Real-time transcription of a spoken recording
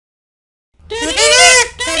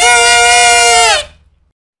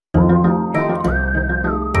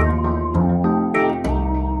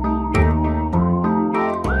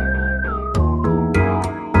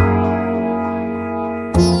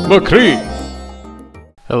McCree!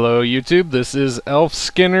 Hello YouTube, this is Elf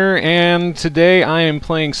Skinner, and today I am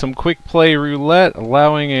playing some quick play roulette,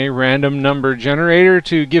 allowing a random number generator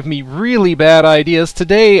to give me really bad ideas.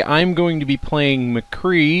 Today I'm going to be playing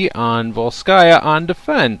McCree on Volskaya on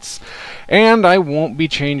defense, and I won't be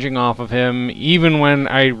changing off of him even when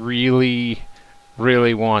I really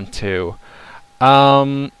want to.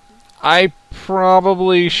 I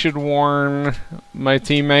probably should warn my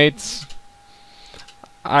teammates.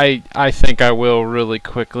 I think I will really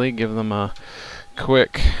quickly give them a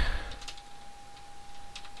quick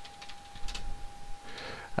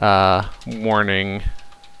warning.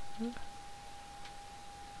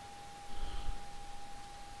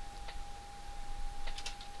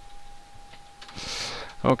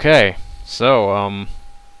 Okay, so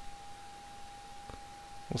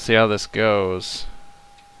we'll see how this goes.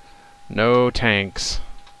 No tanks.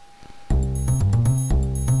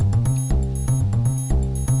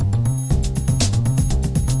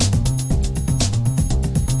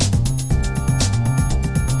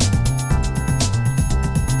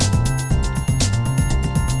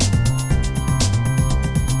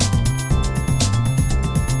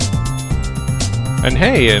 And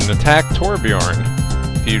hey, an attack Torbjorn.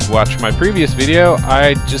 If you'd watched my previous video,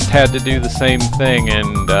 I just had to do the same thing and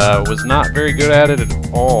was not very good at it at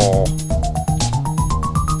all.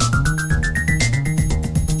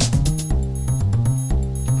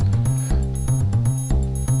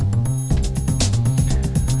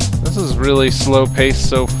 This is really slow paced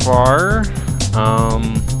so far.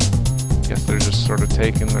 Guess they're just sort of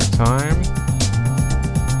taking their time.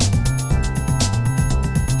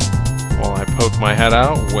 While I poke my head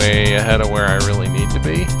out, way ahead of where I really need to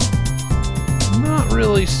be. I'm not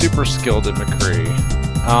really super skilled at McCree.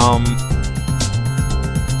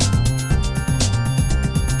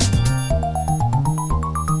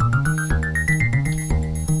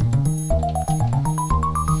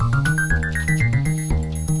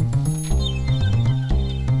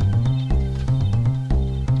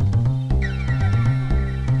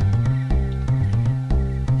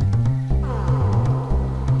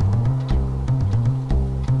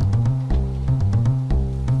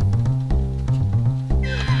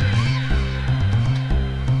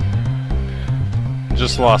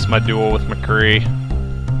 Just lost my duel with McCree,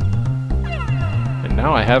 and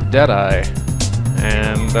now I have Deadeye,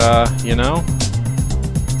 and you know,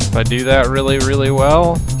 if I do that really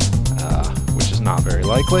well, which is not very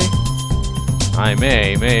likely, I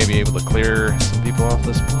may be able to clear some people off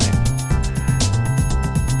this point.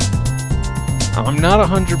 I'm not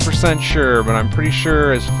 100% sure, but I'm pretty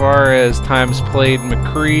sure as far as times played,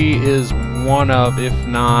 McCree is one of, if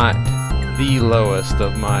not the lowest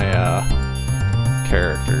of my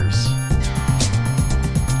characters.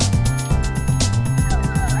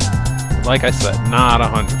 Like I said, not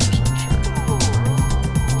 100%.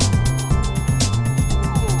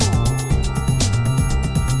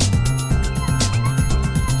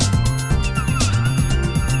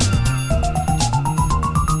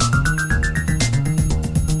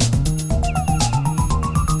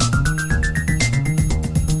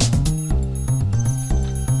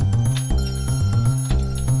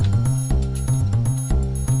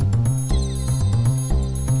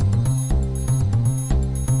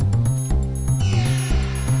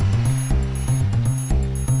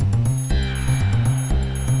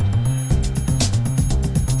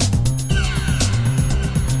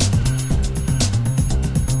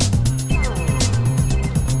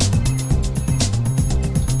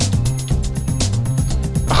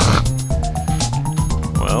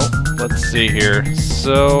 Let's see here.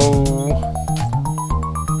 So,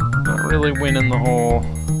 not really winning the whole.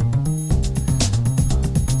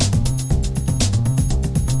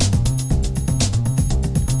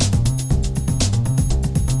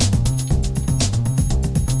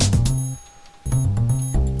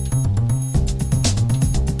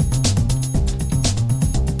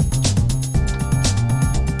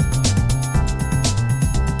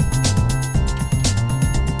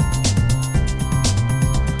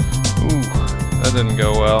 That didn't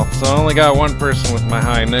go well. So I only got one person with my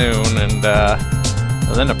high noon, and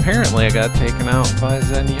then apparently I got taken out by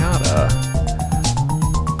Zenyatta.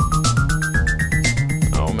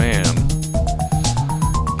 Oh man.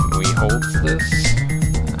 Can we hold this?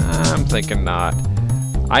 I'm thinking not.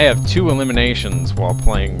 I have 2 eliminations while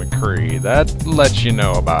playing McCree. That lets you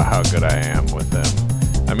know about how good I am with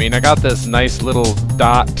him. I mean, I got this nice little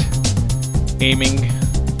dot aiming.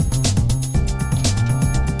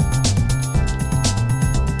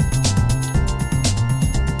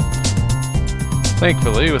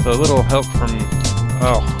 Thankfully, with a little help from...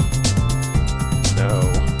 Oh. No.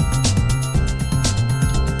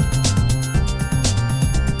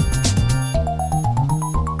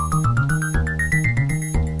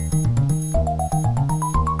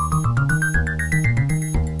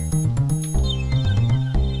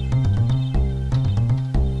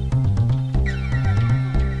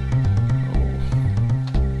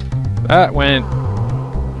 That went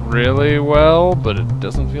really well, but it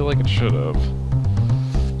doesn't feel like it should have.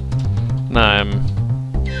 Nah, I'm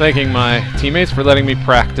thanking my teammates for letting me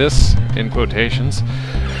practice, in quotations.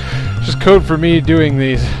 Just code for me doing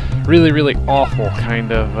these really, really awful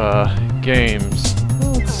kind of games.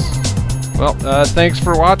 Well, thanks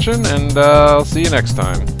for watching, and I'll see you next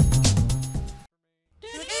time.